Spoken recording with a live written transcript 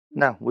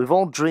Now, we've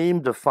all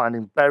dreamed of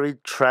finding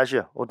buried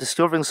treasure or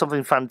discovering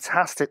something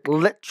fantastic,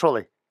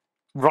 literally,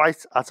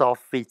 right at our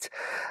feet.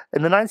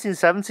 In the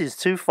 1970s,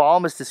 two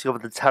farmers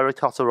discovered the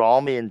terracotta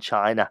army in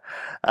China,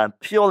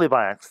 purely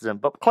by accident.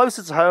 But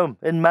closer to home,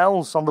 in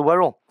Meols on the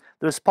Wirral,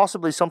 there is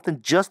possibly something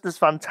just as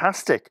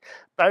fantastic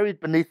buried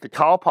beneath the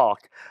car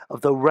park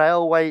of the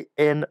Railway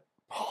Inn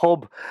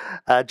pub.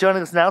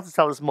 Joining us now to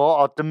tell us more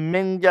are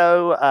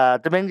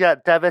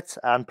Dominga Devitt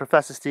and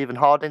Professor Steve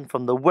Harding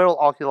from the Wirral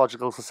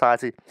Archaeological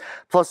Society,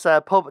 plus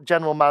pub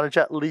general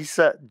manager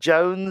Lisa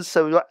Jones.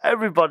 So we've got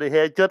everybody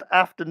here. Good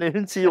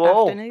afternoon to you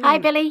all. Hi,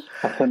 Billy.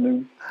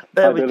 Afternoon.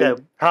 There we go.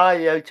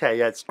 Hi, okay,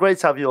 yeah, it's great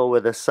to have you all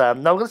with us. Now,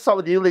 I'm going to start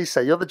with you,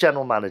 Lisa. You're the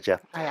general manager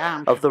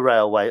of the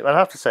railway. And I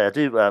have to say, I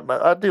do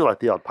like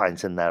the odd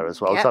pint in there as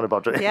well. Yep. It's not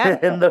about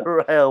in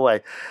the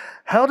railway.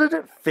 How did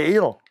it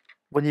feel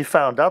when you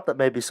found out that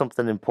maybe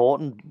something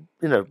important,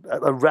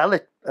 a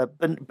relic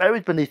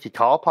buried beneath your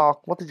car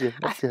park? What did you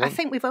think? I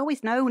think we've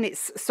always known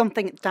it's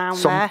something down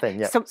something,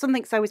 there. Yeah.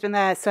 Something's always been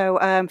there. So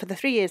for the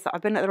 3 years that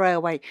I've been at the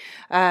railway,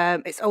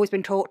 it's always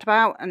been talked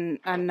about, and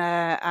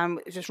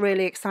it's just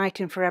really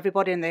exciting for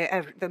everybody. And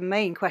the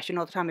main question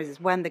all the time is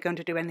when they're going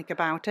to do anything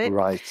about it.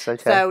 Right.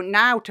 Okay. So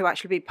now to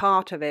actually be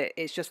part of it,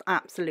 it's just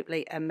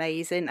absolutely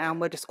amazing, and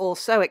we're just all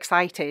so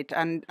excited,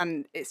 and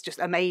it's just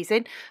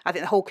amazing. I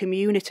think the whole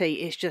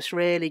community is just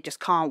really just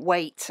can't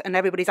wait, and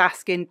everybody's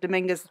asking.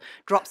 Dominga's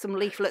dropped some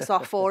leaflets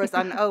off for us,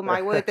 and oh my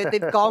word,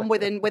 they've gone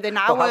within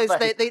hours.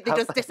 They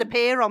just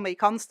disappear on me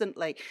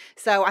constantly.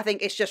 So I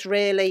think it's just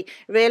really,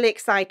 really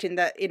exciting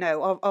that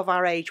of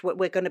our age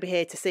we're going to be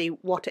here to see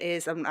what it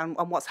is and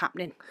what's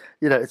happening.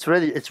 It's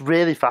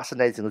really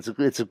fascinating.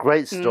 It's a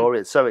great story.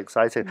 It's so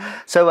exciting.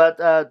 So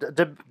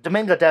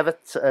Dominga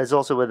Devitt is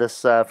also with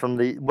us from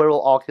the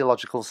Wirral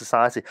Archaeological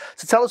Society.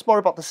 So tell us more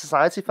about the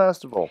society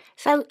first of all.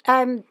 So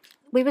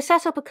we were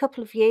set up a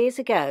couple of years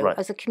ago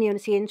as a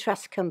community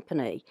interest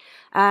company,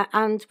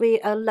 and we're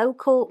a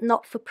local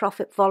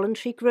not-for-profit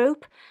voluntary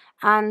group,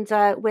 and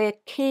we're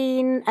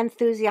keen,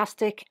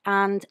 enthusiastic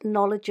and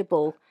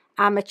knowledgeable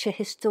amateur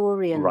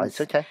historians.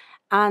 Right, okay.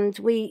 And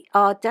we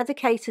are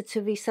dedicated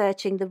to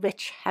researching the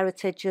rich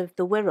heritage of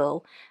the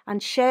Wirral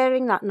and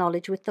sharing that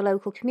knowledge with the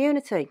local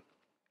community.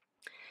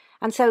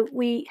 And so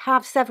we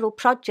have several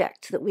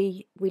projects that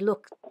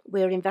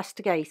we're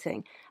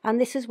investigating, and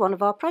this is one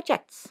of our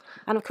projects.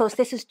 And of course,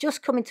 this is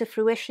just coming to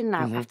fruition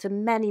now after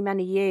many,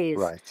 many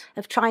years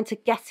of trying to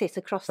get it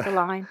across the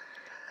line.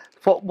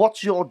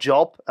 What's your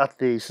job at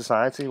the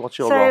society? What's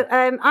your role?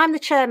 I'm the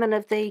chairman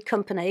of the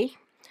company.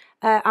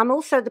 I'm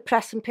also the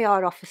press and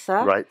PR officer.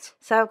 Right.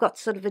 So I've got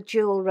sort of a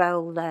dual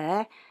role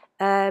there.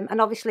 And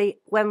obviously,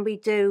 when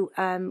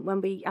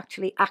we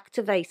actually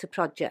activate a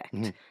project,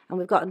 and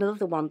we've got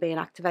another one being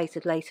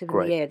activated later in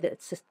the year,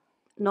 that's just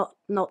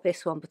not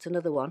this one, but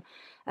another one,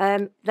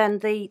 then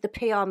the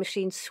PR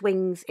machine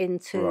swings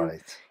into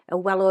a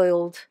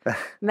well-oiled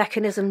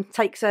mechanism,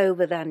 takes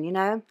over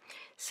then,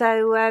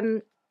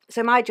 So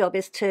my job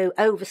is to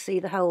oversee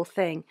the whole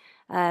thing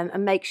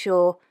and make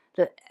sure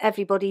that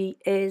everybody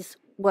is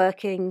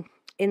working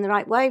in the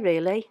right way,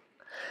 really.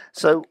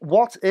 So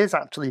what is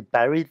actually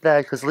buried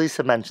there? Because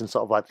Lisa mentioned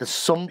sort of like there's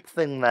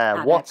something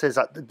there. What is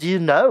that? Do you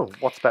know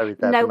what's buried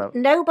there? No,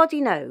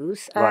 nobody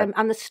knows.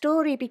 And the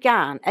story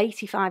began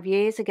 85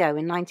 years ago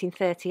in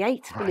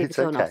 1938, believe it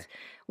or not,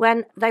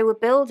 when they were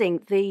building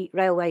the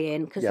Railway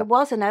Inn, because there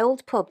was an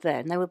old pub there,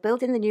 and they were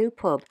building the new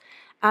pub.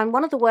 And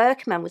one of the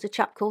workmen was a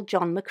chap called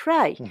John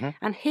McRae,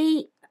 and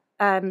he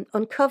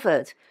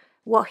uncovered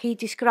what he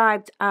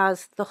described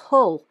as the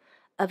hull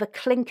of a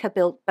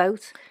clinker-built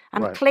boat.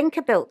 And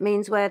clinker-built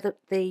means where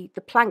the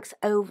planks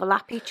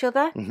overlap each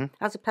other,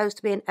 as opposed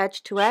to being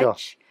edge to edge.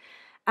 Sure.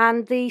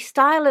 And the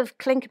style of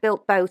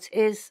clinker-built boat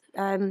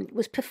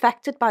was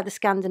perfected by the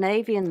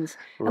Scandinavians,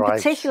 and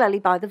particularly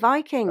by the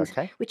Vikings,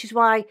 which is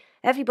why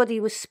everybody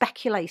was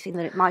speculating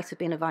that it might have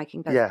been a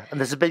Viking boat. Yeah, and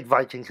there's a big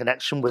Viking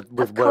connection with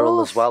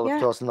Wirral as well,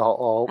 of course, in the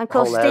whole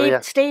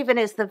area. Stephen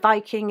is the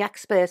Viking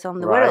expert on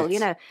the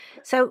Wirral,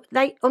 So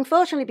they,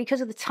 unfortunately,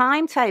 because of the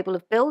timetable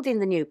of building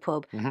the new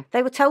pub,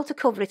 they were told to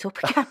cover it up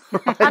again.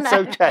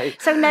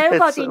 So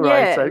nobody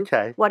knew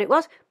what it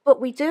was. But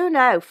we do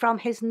know from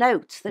his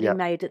notes that he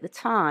made at the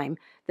time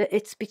that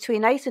it's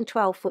between 8 and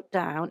 12 foot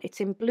down. It's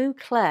in blue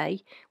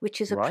clay,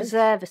 which is a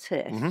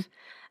preservative.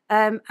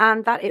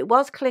 And that it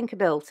was clinker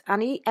built,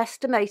 and he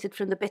estimated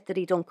from the bit that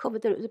he'd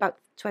uncovered that it was about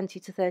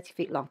 20 to 30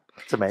 feet long.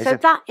 It's amazing. So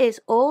that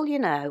is all you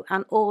know,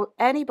 and all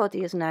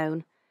anybody has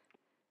known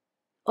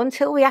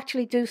until we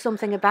actually do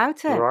something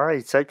about it.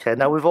 Right, okay.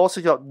 Now we've also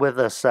got with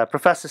us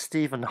Professor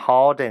Steve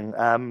Harding.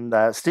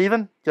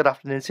 Stephen, good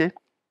afternoon to you.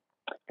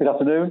 Good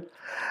afternoon.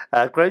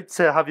 Great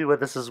to have you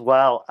with us as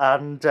well.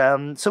 And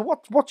so,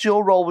 what's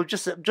your role? We've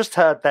just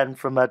heard then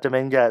from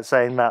Dominga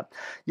saying that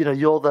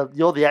you're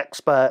the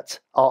expert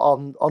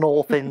on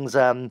all things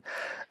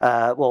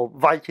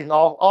Viking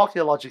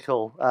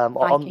archaeological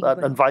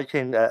and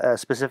Viking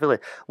specifically.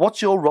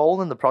 What's your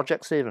role in the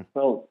project, Stephen?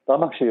 Well,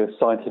 I'm actually a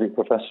scientific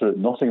professor at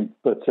Nottingham,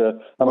 but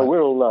I'm a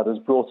Wirral lad, who's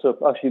brought up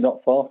actually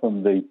not far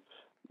from the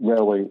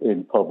Railway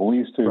Inn pub. We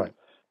used to,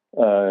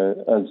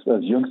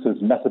 as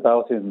youngsters, mess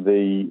about in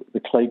the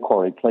clay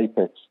quarry, clay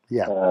pits.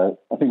 Yeah.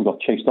 I think we got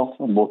chased off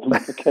on more than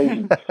one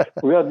occasion.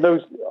 We had no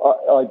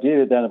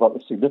idea then about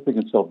the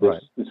significance of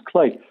this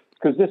clay,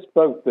 because this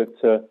boat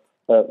that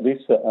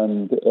Lisa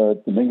and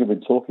Dominga have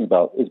been talking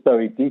about is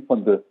buried deep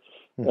under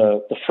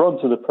the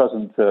front of the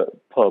present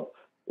pub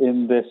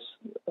in this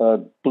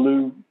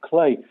blue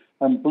clay.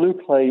 And blue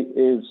clay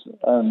is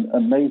an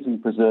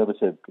amazing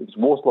preservative. It's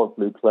waterlogged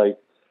blue clay.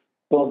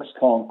 Bugs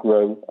can't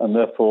grow, and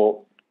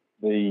therefore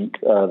they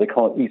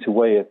can't eat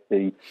away at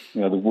the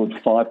wood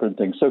fibre and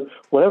things. So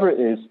whatever it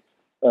is,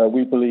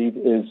 we believe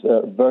is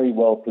very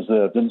well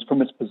preserved. And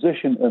from its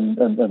position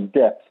and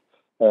depth,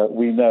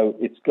 we know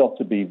it's got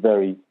to be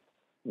very,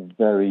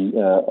 very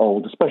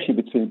old, especially if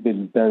it's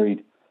been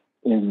buried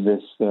in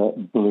this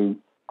blue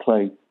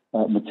clay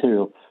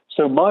material.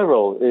 So my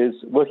role is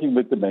working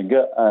with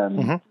Dominga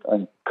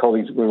and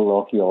colleagues at Wirral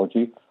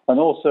Archaeology, and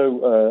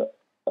also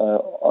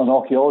an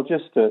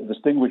archaeologist,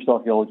 distinguished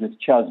archaeologist,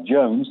 Chaz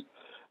Jones,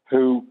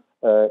 who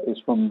is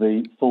from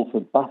the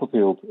Fulford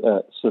Battlefield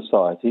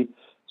Society.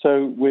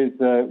 So with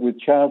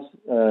Chaz,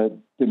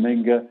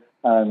 Dominga,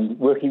 and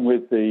working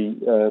with the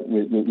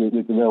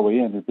Railway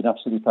Inn, who've been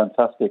absolutely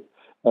fantastic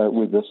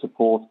with the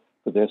support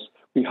for this,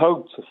 we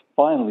hope to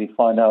finally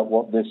find out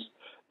what this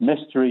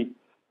mystery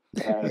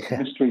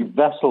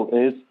vessel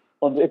is.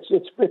 And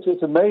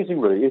it's amazing,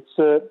 really.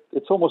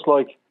 It's almost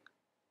like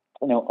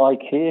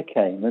IKEA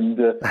came and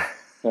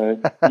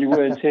you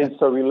weren't in,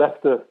 so we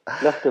left a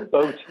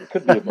boat. It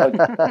could be a boat.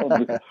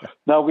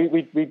 Now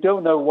we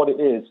don't know what it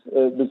is.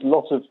 There's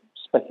lots of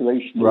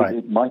speculation. Right.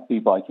 It might be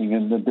Viking,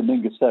 and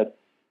Dominga said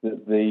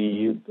that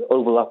the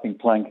overlapping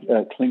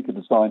clinker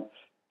design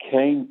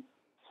came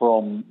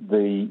from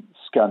the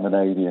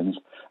Scandinavians.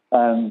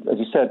 And as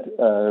you said,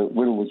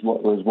 Wirral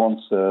was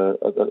once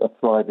a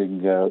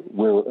thriving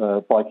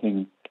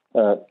Viking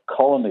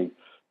colony.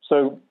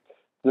 So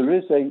there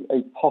is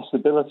a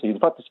possibility. The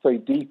fact it's very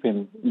deep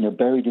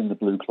buried in the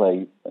blue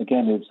clay,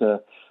 again, is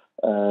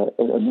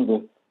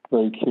another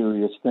very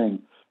curious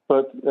thing.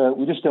 But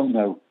we just don't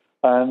know.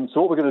 And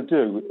so what we're going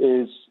to do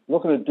is we're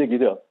not going to dig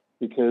it up,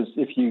 because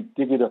if you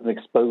dig it up and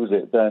expose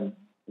it, then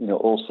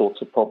all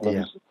sorts of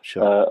problems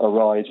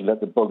arise. You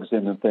let the bugs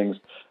in and things.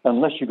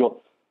 Unless you've got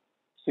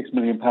 £6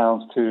 million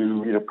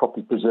to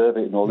properly preserve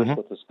it and all this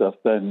sort of stuff,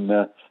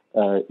 then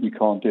you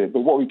can't do it.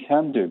 But what we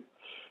can do,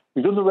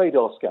 we've done the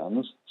radar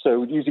scans.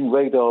 So using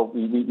radar,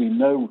 we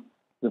know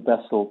the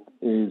vessel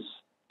is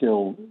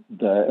still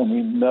there, and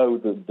we know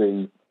that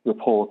the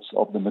reports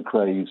of the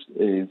McRaes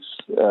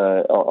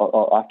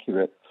are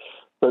accurate.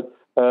 But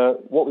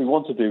what we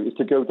want to do is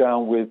to go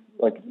down with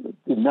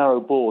the narrow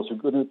bores. We're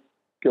going to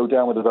go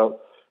down with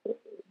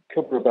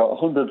cover about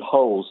 100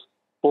 holes,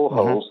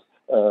 boreholes,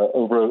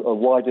 over a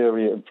wide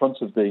area in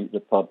front of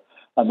the pub,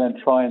 and then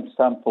try and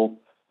sample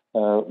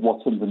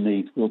what's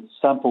underneath. We'll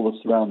sample the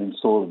surrounding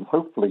soil, and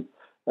hopefully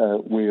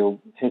we'll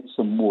hit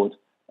some wood.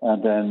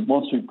 And then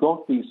once we've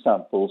got these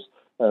samples,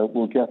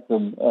 we'll get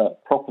them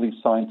properly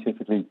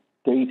scientifically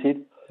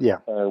dated. Yeah.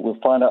 We'll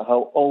find out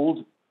how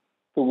old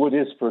the wood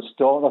is for a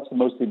start. That's the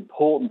most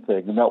important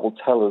thing, and that will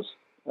tell us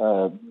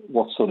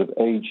what sort of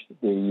age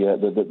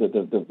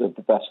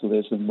the vessel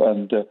is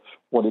and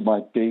what it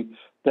might be.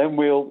 Then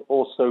we'll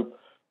also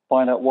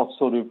find out what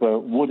sort of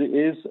wood it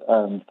is,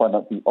 and find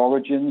out the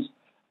origins,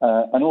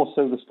 and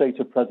also the state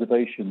of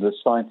preservation, the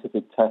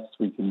scientific tests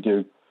we can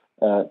do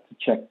to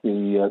check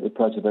the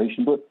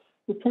preservation. But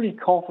we're pretty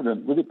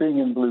confident with it being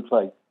in blue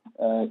clay,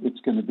 it's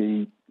going to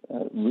be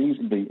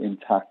reasonably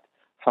intact,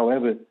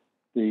 however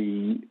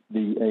the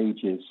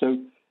age is. So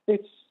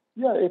it's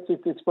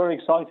very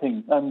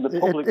exciting, and the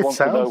public wants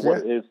to know what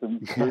it is,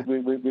 and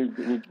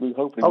we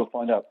hopefully will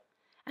find out.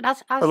 And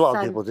as a lot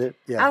of people do,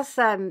 yeah.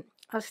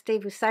 As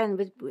Steve was saying,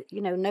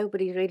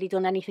 nobody's really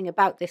done anything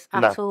about this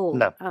at all.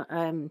 No.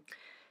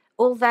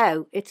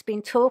 Although it's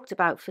been talked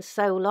about for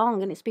so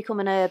long, and it's become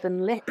an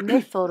urban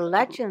myth or a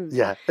legend.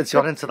 Yeah, it's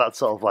gone into that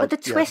sort of But the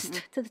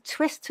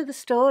twist to the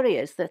story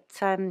is that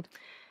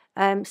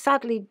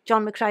sadly,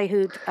 John McRae,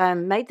 who'd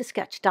made the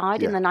sketch,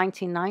 died in the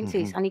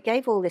 1990s, and he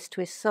gave all this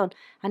to his son,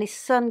 and his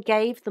son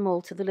gave them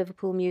all to the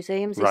Liverpool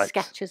museums, his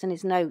sketches and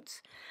his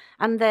notes,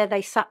 and there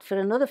they sat for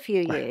another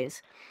few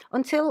years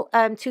until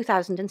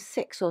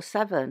 2006 or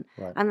 7,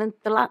 and then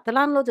the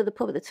landlord of the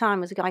pub at the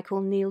time was a guy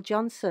called Neil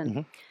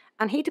Johnson,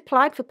 and he'd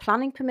applied for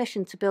planning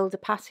permission to build a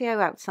patio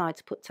outside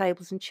to put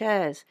tables and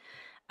chairs.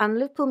 And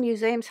Liverpool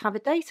museums have a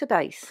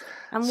database,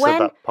 and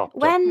when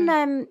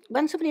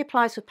somebody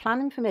applies for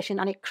planning permission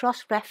and it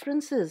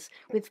cross-references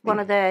with one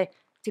of their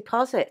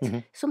deposits,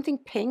 something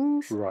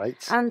pings,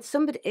 and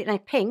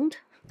it pinged,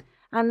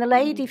 and the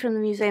lady from the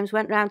museums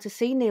went round to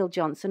see Neil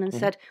Johnson and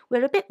said,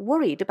 "We're a bit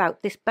worried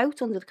about this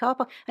boat under the car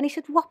park," and he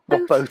said, "What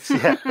boat?" What boat?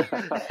 Yeah.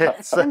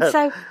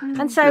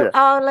 and so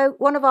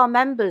one of our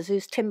members,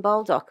 who's Tim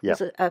Baldock,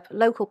 was a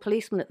local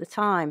policeman at the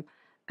time.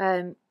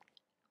 He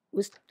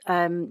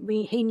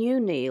knew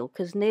Neil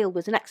because Neil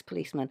was an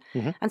ex-policeman,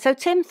 and so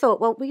Tim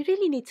thought, well, we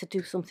really need to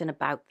do something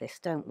about this,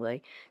 don't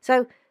we?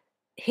 So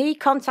he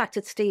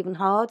contacted Stephen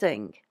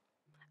Harding,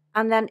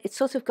 and then it's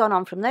sort of gone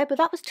on from there. But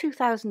that was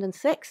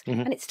 2006,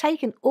 and it's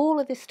taken all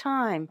of this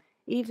time,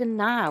 even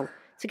now,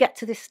 to get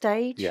to this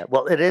stage. Yeah,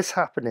 well, it is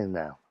happening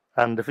now.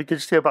 And if we could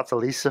just go back to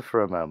Lisa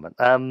for a moment,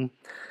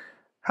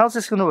 how's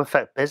this going to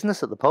affect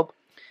business at the pub?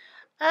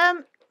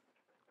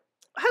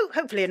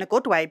 Hopefully in a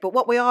good way, but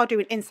what we are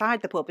doing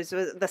inside the pub is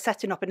they're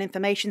setting up an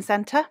information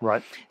centre.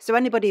 Right. So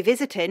anybody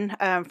visiting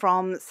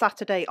from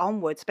Saturday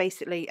onwards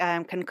basically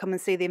can come and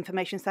see the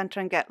information centre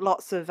and get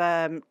lots of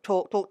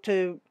talk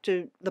to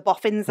the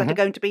boffins that are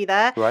going to be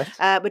there. Right.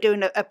 We're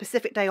doing a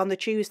Pacific Day on the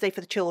Tuesday for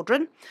the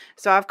children.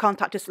 So I've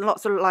contacted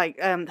lots of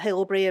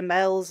Hilbury and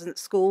Meols and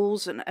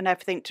schools and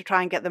everything to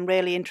try and get them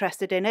really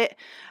interested in it.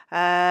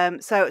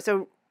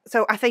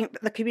 So I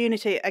think the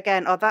community,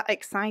 again, are that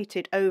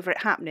excited over it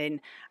happening.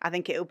 I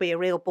think it will be a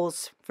real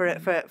buzz for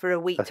a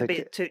week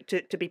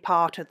to be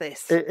part of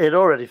this. It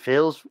already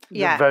feels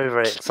very,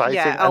 very exciting.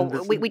 Yeah,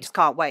 we just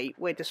can't wait.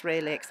 We're just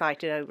really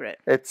excited over it.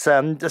 It's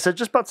so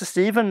just back to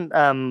Stephen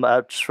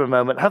just for a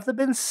moment. Have there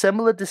been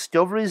similar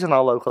discoveries in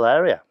our local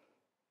area?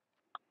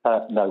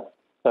 No.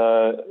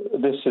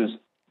 This is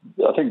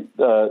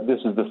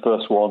the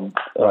first one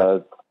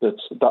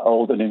that's that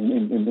old and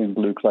in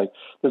blue clay.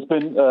 There's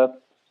been...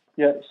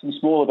 some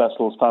smaller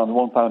vessels found,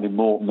 one found in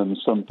Morton and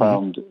some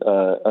found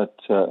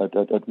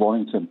at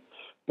Warrington.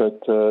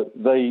 But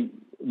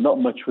not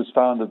much was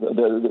found that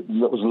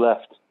was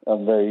left,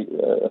 and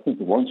I think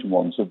the Warrington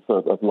ones have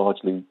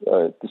largely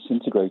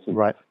disintegrated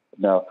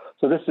now.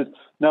 So this is,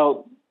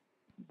 now,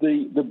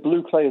 the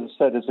blue clay, as I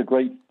said, is a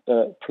great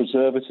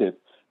preservative.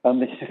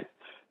 And the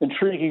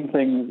intriguing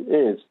thing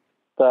is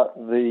that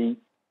the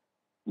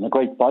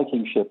great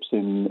Viking ships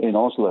in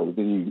Oslo,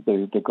 the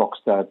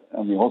Gokstad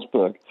and the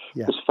Osberg,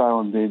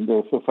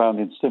 were found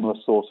in similar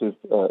sort of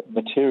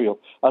material,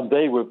 and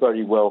they were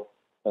very well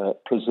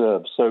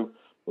preserved. So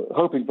we're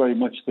hoping very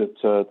much that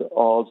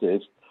ours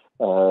is,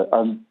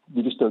 and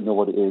we just don't know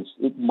what it is.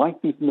 It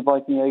might be from the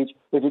Viking Age.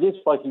 If it is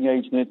Viking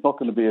Age, then it's not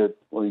going to be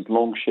one of these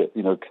long ships,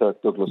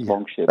 Kirk Douglas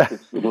long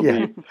ships. It'll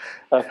be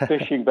a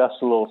fishing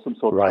vessel or some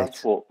sort of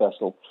transport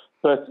vessel.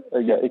 But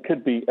it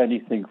could be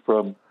anything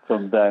from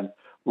then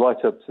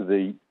right up to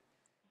the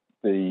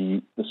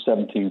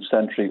 17th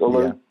century.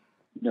 Although,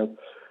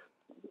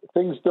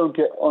 things don't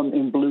get on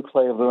in blue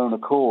clay of their own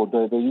accord.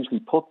 They're usually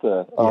put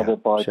there either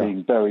by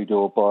being buried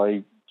or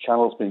by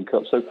channels being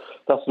cut. So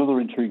that's another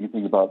intriguing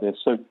thing about this.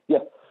 So,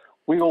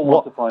 we all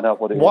want to find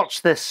out what it is.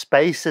 Watch this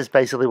space is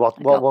basically what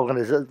we're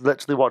going to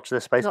literally watch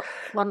this space.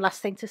 One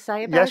last thing to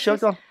say about this.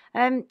 Go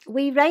on.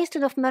 We raised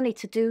enough money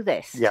to do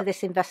this, to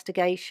this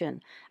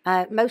investigation,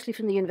 mostly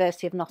from the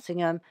University of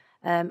Nottingham,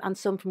 and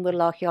some from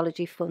Wirral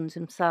Archaeology funds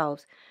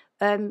themselves.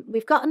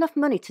 We've got enough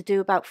money to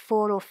do about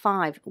 4 or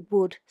 5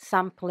 wood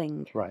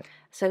sampling. Right.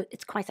 So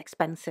it's quite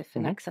expensive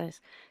in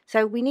excess.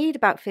 So we need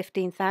about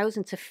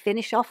 15,000 to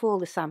finish off all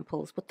the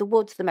samples, but the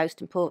wood's the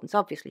most important,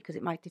 obviously, because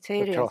it might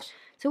deteriorate. Of course.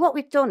 So what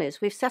we've done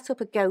is we've set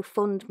up a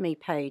GoFundMe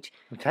page.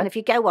 Okay. And if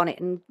you go on it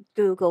and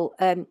Google,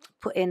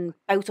 put in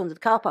boat under the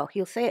car park,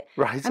 you'll see it.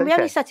 Right, and we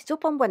only set it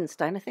up on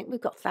Wednesday, and I think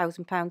we've got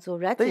 £1,000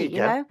 already, there you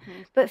go.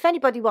 But if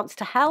anybody wants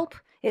to help,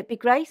 it'd be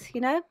great,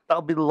 That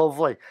would be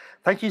lovely.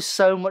 Thank you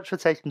so much for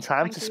taking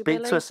time to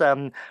speak to us.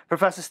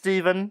 Professor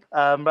Stephen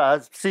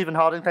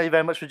Harding, thank you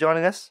very much for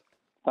joining us.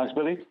 Thanks,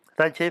 Billy.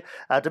 Thank you.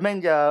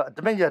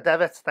 Dominga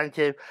Devitt, thank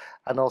you.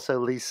 And also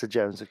Lisa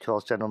Jones, of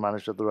course, General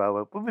Manager of the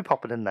Railway. We'll be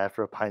popping in there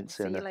for a pint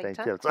soon, I think.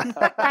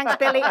 Thanks,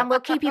 Billy, and we'll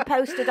keep you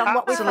posted on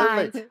what we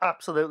find.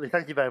 Absolutely.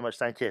 Thank you very much.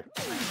 Thank you.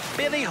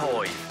 Billy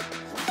Hoy.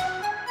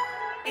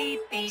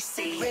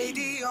 BBC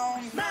Radio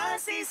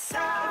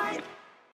Merseyside.